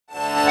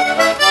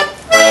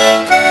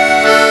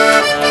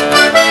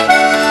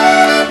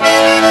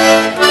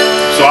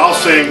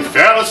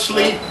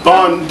asleep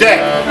on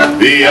deck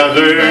the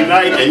other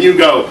night, and you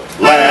go,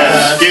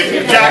 last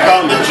skipjack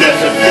on the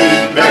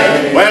Chesapeake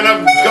Bay, when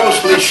a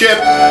ghostly ship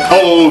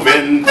hove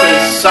into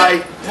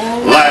sight.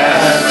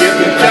 Last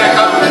skipjack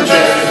on the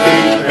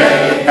Chesapeake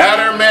Bay, had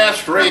her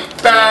mast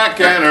raked back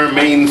and her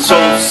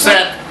mainsail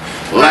set.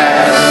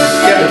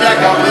 Last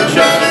skipjack on the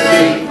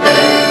Chesapeake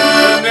Bay,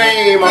 the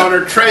name on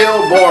her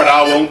trail board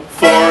I won't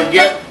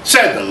forget,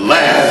 said the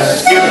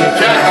last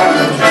skipjack on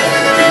the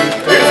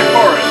Chesapeake Bay. Here's the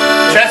chorus.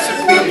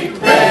 Chesapeake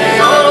Bay,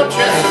 oh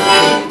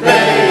Chesapeake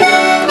Bay,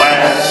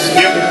 last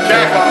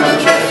skipjack on the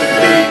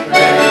Chesapeake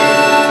Bay.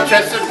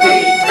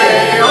 Chesapeake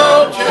Bay,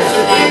 oh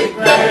Chesapeake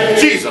Bay,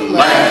 she's the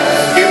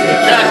last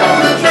skipjack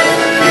on the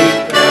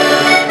Chesapeake Bay.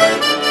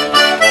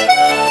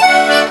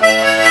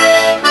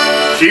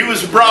 She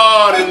was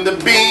broad in the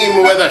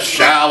beam with a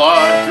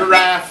shallow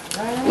draft.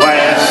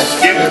 Last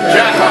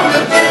skipjack on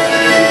the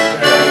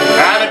Chesapeake Bay,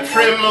 had a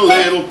trim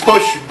little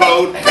push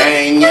boat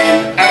hanging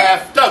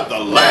aft of the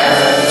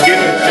last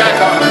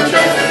skipjack on the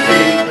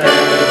Chesapeake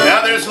Bay.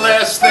 Now there's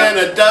less than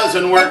a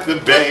dozen work the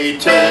bay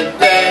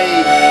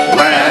today.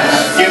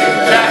 Last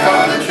skipjack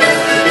on the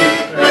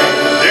Chesapeake Bay,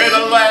 they're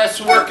the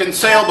last working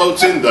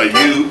sailboats in the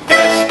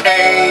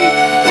USA.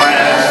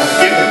 Last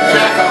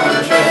skipjack on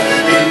the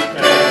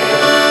Chesapeake Bay.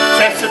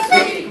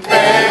 Chesapeake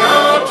Bay,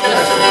 oh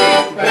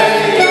Chesapeake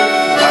Bay,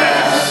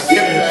 last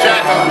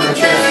skipjack on the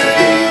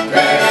Chesapeake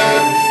Bay.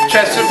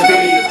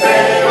 Chesapeake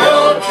Bay,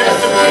 oh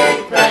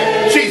Chesapeake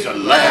Bay, she's the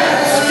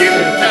last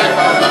skipjack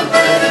on the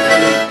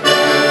Chesapeake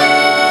Bay.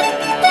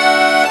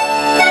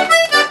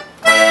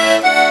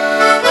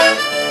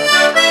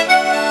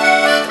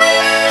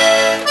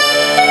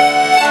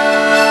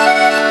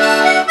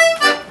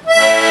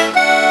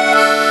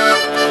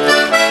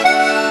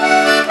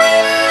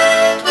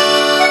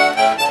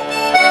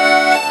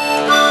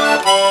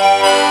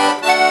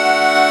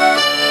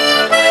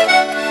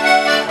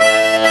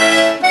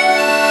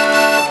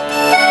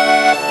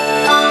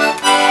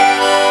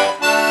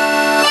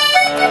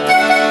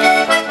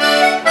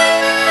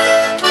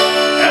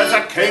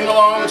 Came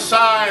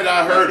alongside,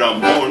 I heard a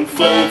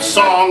mournful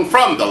song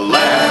from the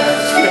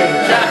last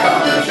skipjack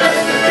on the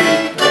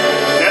Chesapeake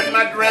Bay. Said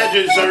my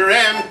dredges are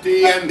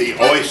empty and the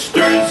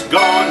oysters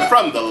gone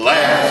from the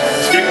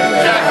last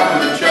skipjack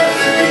on the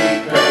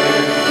Chesapeake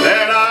Bay.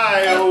 Then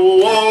I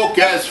awoke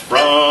as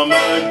from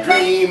a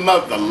dream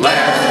of the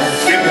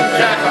last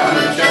skipjack on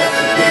the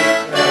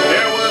Chesapeake Bay.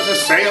 There was a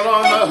sail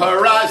on the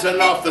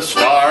horizon off the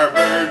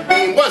starboard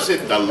beam. Was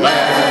it the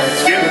last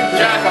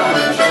skipjack on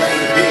the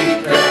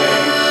Chesapeake Bay?